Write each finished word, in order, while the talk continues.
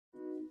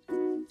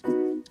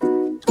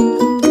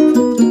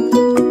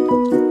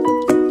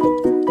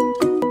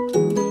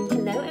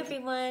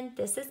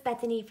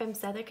Bethany from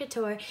Southern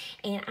Couture,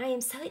 and I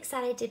am so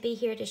excited to be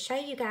here to show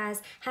you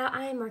guys how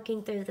I am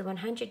working through the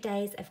 100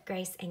 days of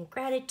grace and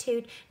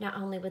gratitude, not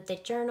only with the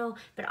journal,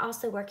 but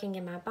also working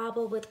in my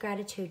Bible with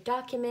gratitude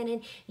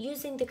documented,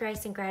 using the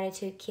Grace and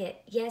Gratitude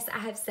Kit. Yes, I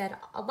have said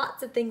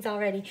lots of things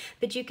already,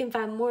 but you can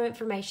find more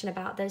information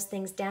about those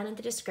things down in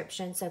the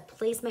description, so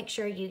please make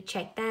sure you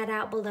check that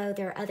out below.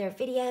 There are other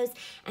videos,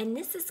 and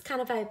this is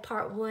kind of a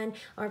part one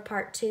or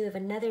part two of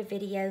another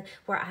video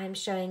where I'm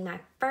showing my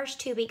first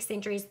 2 weeks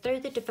entries through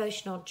the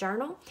devotional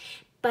journal.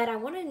 But I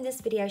wanted in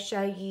this video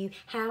show you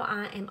how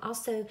I am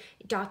also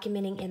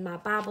documenting in my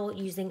Bible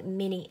using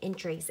mini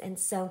entries. And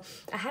so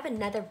I have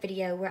another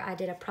video where I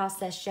did a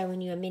process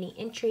showing you a mini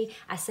entry.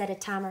 I set a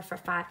timer for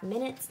 5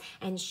 minutes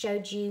and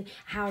showed you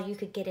how you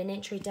could get an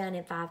entry done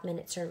in 5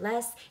 minutes or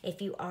less.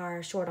 If you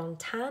are short on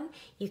time,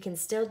 you can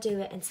still do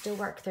it and still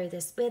work through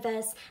this with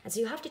us. And so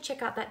you'll have to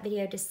check out that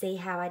video to see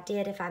how I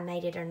did, if I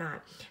made it or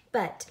not.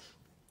 But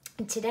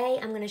today,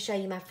 I'm going to show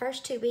you my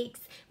first 2 weeks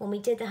when we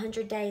did the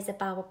 100 Days of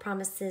Bible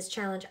Promises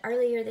Challenge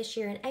earlier this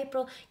year in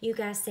April. You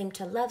guys seem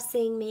to love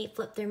seeing me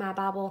flip through my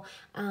Bible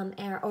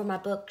or my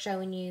book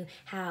showing you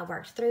how I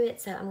worked through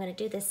it. So I'm going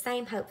to do the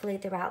same hopefully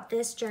throughout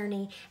this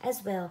journey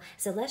as well.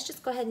 So let's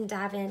just go ahead and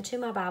dive into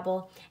my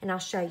Bible and I'll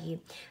show you.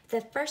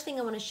 The first thing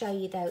I want to show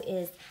you though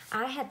is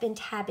I have been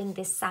tabbing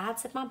the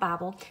sides of my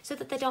Bible so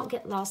that they don't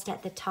get lost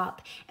at the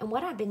top. And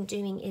what I've been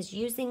doing is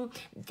using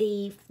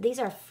these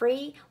are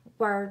free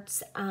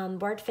words,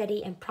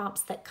 wordfetti and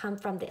prompts that come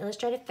from the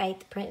Illustrated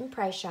Faith Print and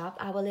Pray shop.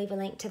 I will leave a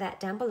link to that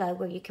down below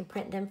where you can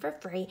print them for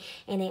free,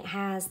 and it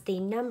has the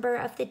number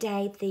of the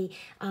day, the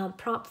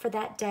prompt for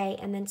that day,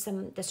 and then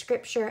the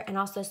scripture and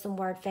also some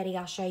wordfetti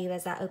I'll show you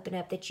as I open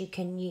up that you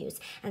can use.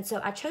 And so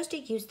I chose to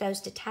use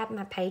those to tab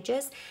my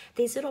pages.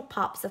 These little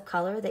pops of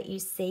color that you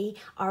see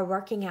are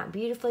working out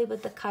beautifully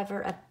with the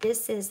cover of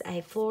this is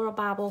a floral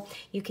Bible.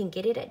 You can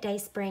get it at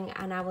Dayspring,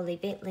 and I will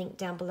leave it linked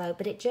down below,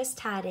 but it just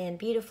tied in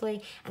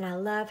beautifully, and I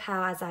love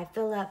how as I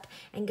fill up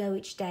and go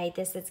each day,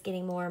 this is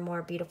getting more and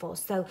more beautiful.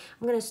 So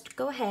I'm going to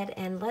go ahead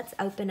and let's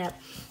open up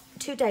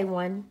to day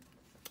one.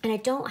 And I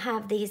don't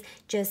have these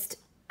just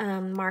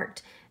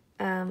marked,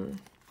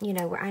 you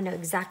know, where I know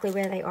exactly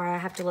where they are. I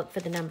have to look for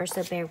the number,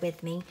 so bear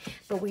with me.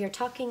 But we are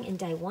talking in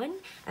day one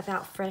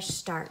about fresh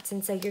starts.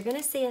 And so you're going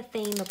to see a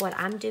theme of what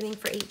I'm doing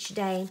for each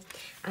day.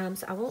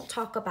 So I won't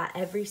talk about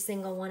every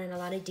single one in a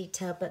lot of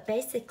detail, but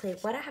basically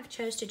what I have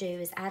chose to do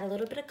is add a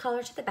little bit of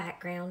color to the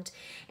background.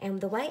 And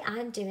the way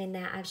I'm doing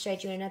that, I've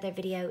showed you in another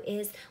video,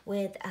 is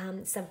with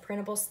some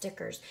printable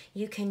stickers.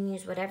 You can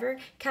use whatever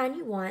kind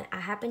you want.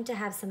 I happen to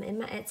have some in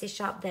my Etsy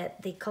shop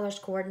that the colors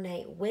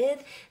coordinate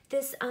with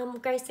this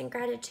Grace and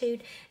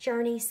Gratitude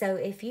journey. So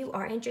if you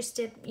are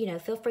interested, you know,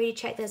 feel free to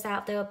check those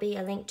out. There'll be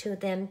a link to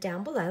them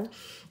down below.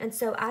 And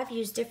so I've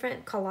used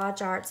different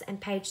collage arts and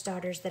page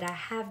starters that I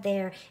have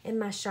there in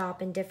my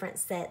shop in different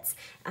sets.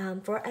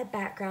 For a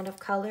background of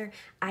color,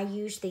 I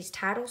use these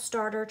title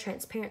starter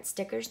transparent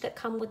stickers that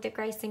come with the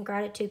Grace and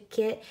Gratitude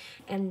kit,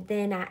 and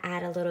then I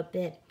add a little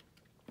bit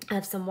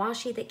of some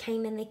washi that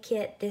came in the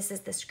kit. This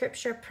is the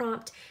scripture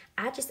prompt.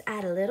 I just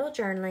add a little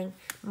journaling,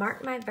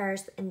 mark my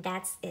verse, and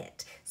that's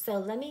it. So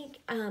let me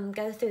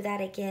go through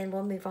that again.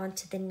 We'll move on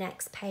to the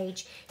next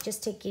page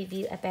just to give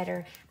you a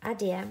better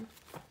idea.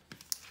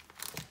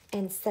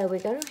 And so we're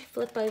going to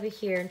flip over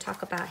here and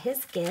talk about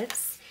his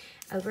gifts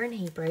over in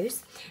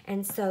Hebrews.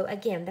 And so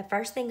again, the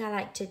first thing I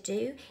like to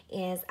do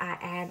is I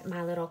add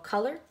my little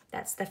color.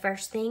 That's the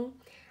first thing.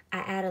 I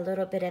add a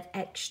little bit of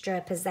extra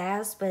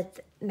pizzazz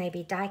with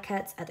maybe die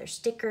cuts, other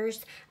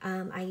stickers.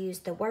 I use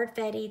the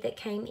wordfetti that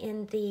came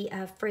in the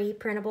free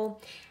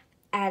printable.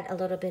 Add a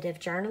little bit of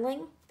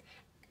journaling.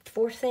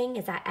 Fourth thing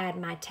is I add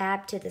my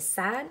tab to the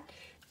side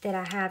that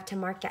I have to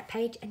mark that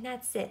page, and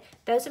that's it.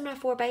 Those are my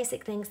 4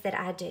 basic things that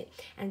I do.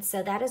 And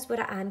so that is what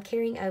I'm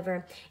carrying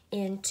over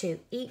into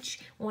each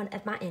one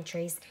of my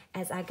entries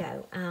as I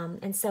go.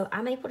 And so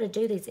I'm able to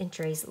do these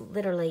entries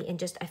literally in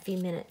just a few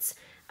minutes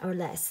or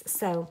less.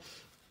 So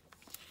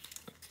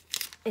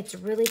it's a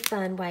really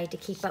fun way to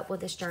keep up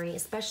with this journey,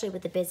 especially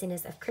with the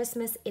busyness of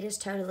Christmas. It is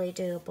totally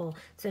doable.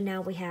 So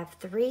now we have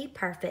 3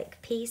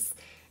 perfect piece,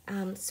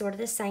 sort of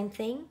the same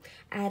thing.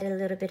 Add a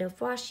little bit of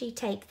washi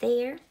tape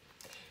there.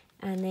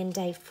 And then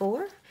day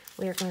 4,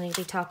 we're going to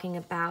be talking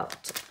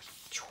about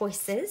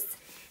choices.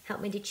 Help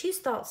me to choose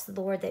thoughts,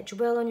 Lord, that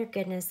dwell on your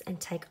goodness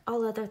and take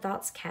all other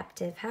thoughts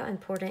captive. How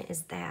important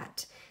is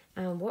that?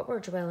 What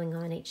we're dwelling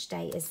on each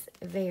day is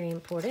very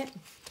important.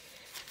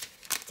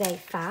 Day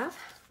 5,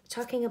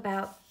 talking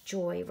about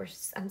joy.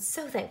 I'm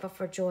so thankful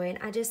for joy, and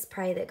I just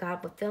pray that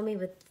God would fill me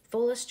with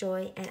fullest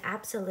joy and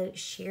absolute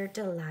sheer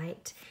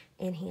delight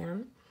in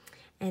Him.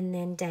 And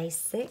then day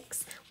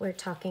 6, we're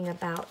talking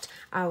about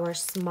our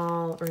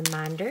small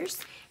reminders.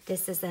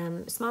 This is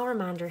a small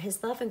reminder.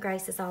 His love and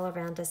grace is all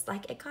around us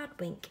like a God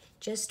wink,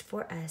 just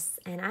for us.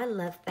 And I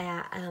love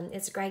that.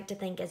 It's great to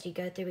think as you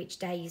go through each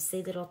day, you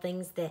see little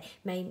things that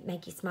may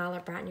make you smile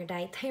or brighten your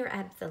day. They are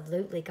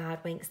absolutely God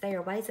winks. They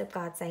are ways of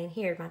God saying,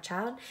 here, my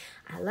child,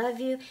 I love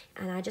you,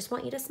 and I just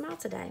want you to smile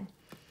today.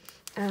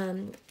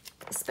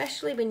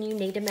 especially when you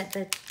need them at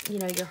the,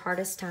 your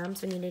hardest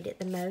times, when you need it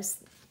the most.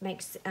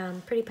 Makes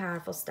pretty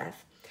powerful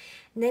stuff.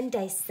 And then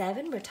day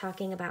 7, we're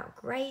talking about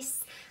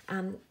grace,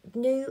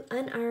 new,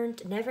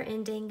 unearned,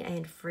 never-ending,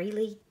 and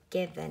freely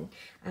given.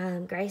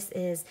 Grace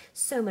is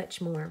so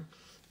much more.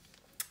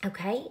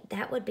 Okay,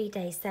 that would be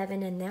day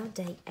 7, and now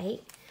day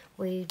 8.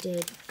 We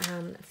did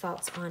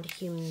thoughts on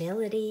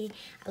humility.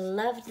 I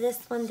loved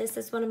this one. This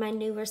is one of my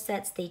newer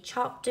sets, the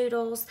chalk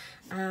doodles.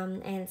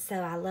 And so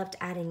I loved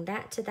adding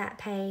that to that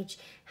page.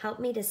 Help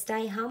me to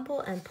stay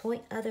humble and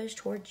point others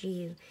towards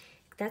you.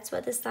 That's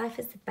what this life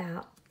is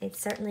about. It's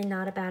certainly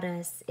not about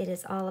us. It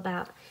is all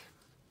about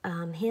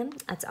Him.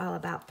 It's all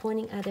about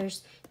pointing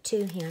others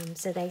to Him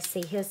so they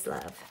see His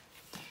love.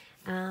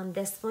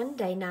 This one,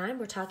 day 9,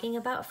 we're talking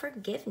about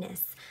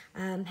forgiveness.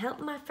 Help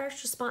my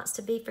first response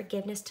to be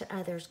forgiveness to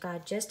others,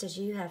 God, just as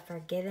you have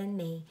forgiven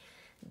me.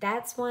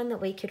 That's one that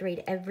we could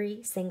read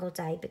every single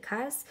day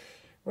because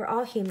we're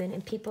all human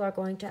and people are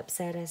going to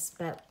upset us.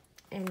 But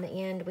in the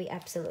end, we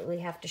absolutely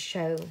have to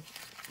show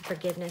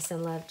forgiveness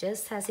and love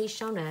just as He's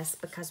shown us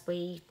because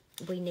we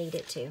need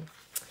it to.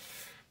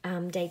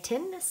 Day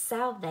 10,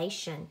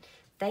 salvation.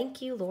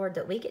 Thank you, Lord,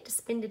 that we get to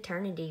spend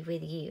eternity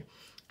with you.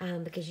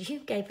 Because you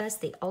gave us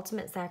the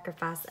ultimate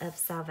sacrifice of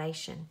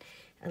salvation.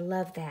 I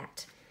love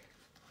that.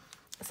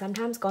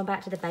 Sometimes going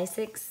back to the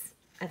basics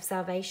of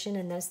salvation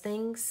and those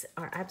things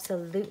are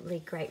absolutely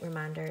great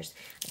reminders.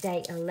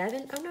 Day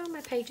 11. Oh no,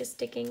 my page is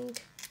sticking.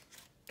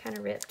 Kind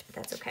of ripped, but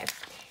that's okay.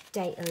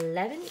 Day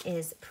 11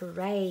 is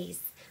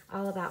praise.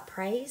 All about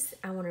praise.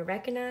 I want to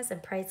recognize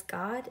and praise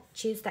God.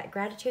 Choose that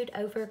gratitude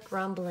over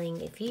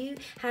grumbling. If you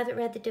haven't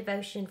read the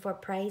devotion for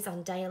praise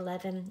on day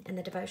 11 in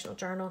the devotional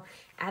journal,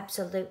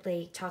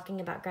 absolutely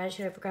talking about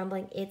gratitude over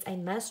grumbling. It's a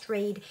must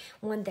read,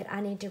 one that I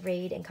need to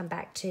read and come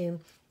back to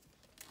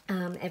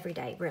every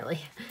day, really.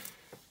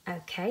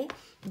 Okay,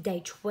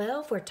 day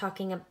 12, we're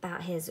talking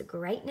about His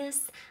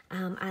greatness.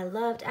 I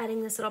loved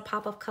adding this little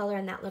pop of color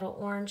and that little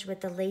orange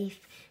with the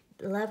leaf.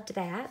 Loved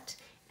that.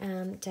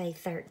 Day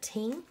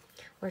 13.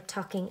 We're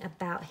talking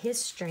about His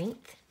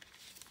strength.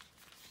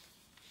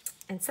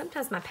 And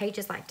sometimes my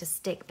pages like to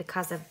stick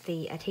because of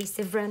the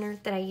adhesive runner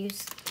that I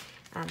use.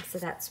 So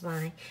that's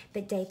why.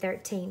 But day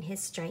 13, His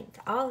strength.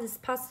 All is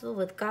possible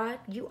with God.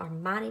 You are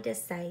mighty to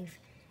save.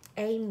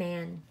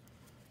 Amen.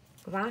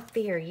 Why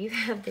fear? You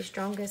have the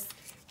strongest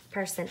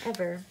person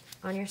ever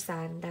on your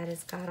side, and that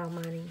is God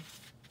Almighty.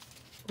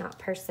 Not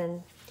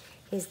person.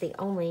 He's the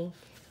only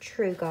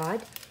true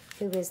God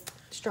who is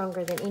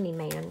stronger than any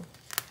man.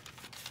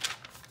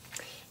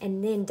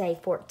 And then day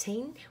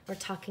 14, we're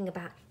talking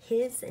about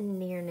His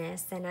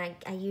nearness. And I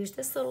use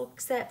this little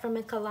set from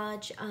a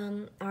collage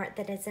art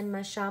that is in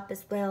my shop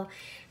as well.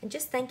 And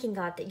just thanking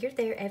God that you're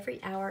there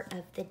every hour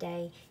of the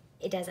day.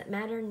 It doesn't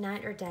matter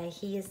night or day,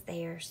 He is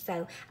there.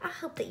 So I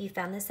hope that you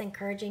found this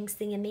encouraging,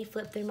 seeing me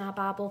flip through my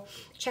Bible.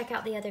 Check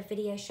out the other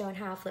videos showing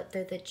how I flip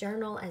through the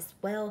journal as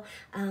well.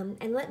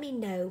 And let me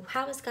know,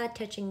 how is God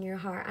touching your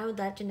heart? I would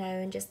love to know,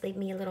 and just leave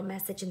me a little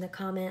message in the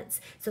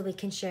comments so we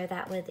can share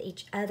that with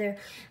each other.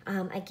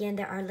 Again,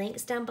 there are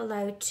links down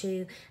below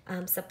to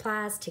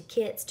supplies, to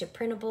kits, to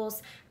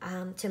printables,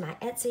 to my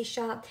Etsy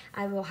shop.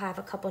 I will have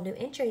a couple new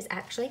entries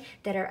actually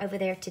that are over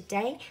there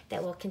today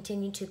that will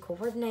continue to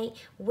coordinate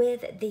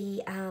with the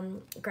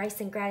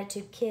Grace and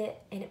Gratitude kit,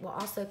 and it will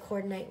also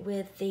coordinate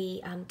with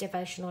the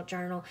devotional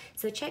journal.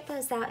 So check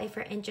those out if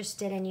you're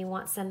interested and you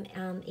want some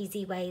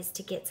easy ways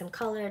to get some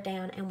color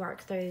down and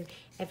work through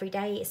every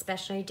day,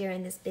 especially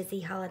during this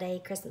busy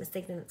holiday Christmas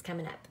season that's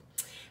coming up.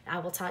 I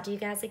will talk to you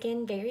guys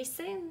again very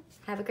soon.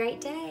 Have a great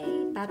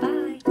day.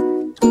 Bye-bye.